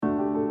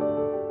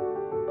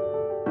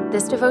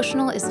This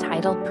devotional is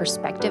titled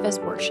Perspective as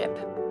Worship.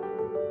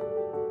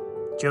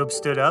 Job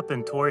stood up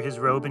and tore his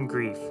robe in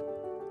grief.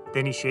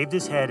 Then he shaved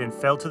his head and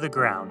fell to the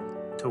ground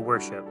to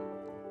worship.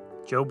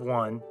 Job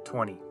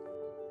 1:20.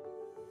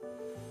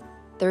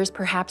 There is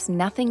perhaps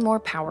nothing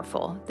more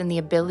powerful than the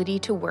ability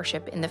to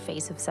worship in the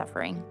face of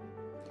suffering.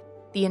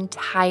 The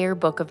entire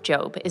book of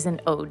Job is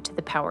an ode to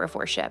the power of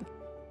worship.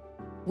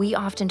 We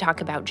often talk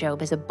about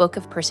Job as a book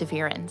of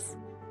perseverance.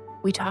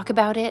 We talk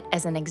about it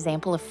as an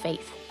example of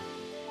faith.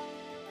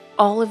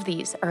 All of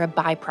these are a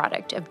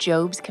byproduct of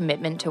Job's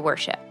commitment to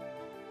worship.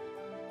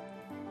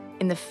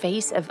 In the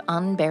face of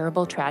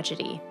unbearable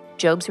tragedy,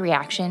 Job's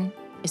reaction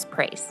is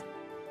praise.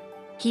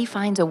 He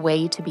finds a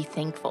way to be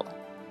thankful,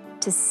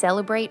 to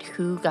celebrate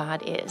who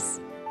God is.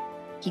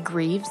 He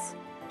grieves,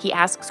 he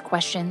asks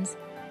questions,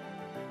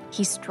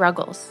 he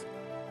struggles,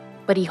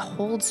 but he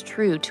holds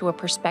true to a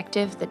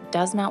perspective that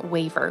does not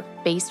waver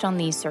based on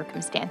these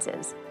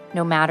circumstances,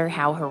 no matter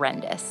how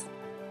horrendous.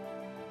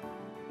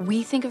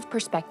 We think of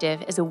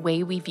perspective as a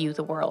way we view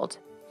the world,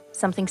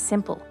 something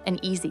simple and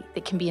easy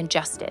that can be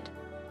adjusted,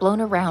 blown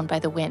around by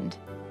the wind.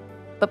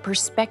 But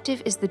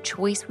perspective is the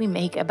choice we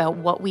make about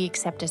what we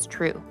accept as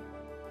true.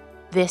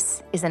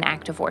 This is an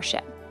act of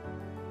worship.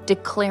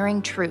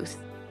 Declaring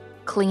truth,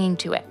 clinging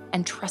to it,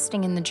 and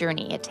trusting in the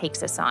journey it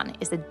takes us on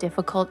is a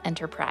difficult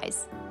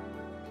enterprise.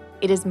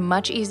 It is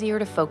much easier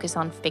to focus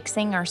on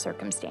fixing our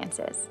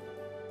circumstances.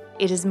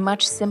 It is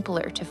much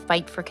simpler to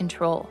fight for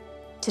control,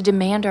 to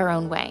demand our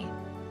own way.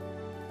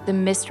 The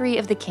mystery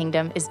of the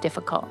kingdom is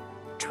difficult.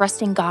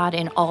 Trusting God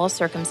in all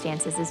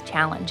circumstances is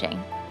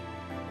challenging.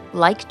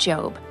 Like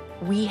Job,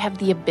 we have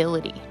the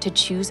ability to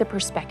choose a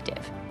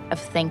perspective of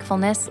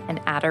thankfulness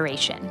and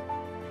adoration.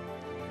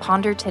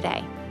 Ponder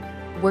today.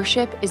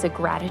 Worship is a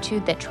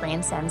gratitude that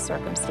transcends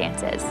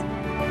circumstances.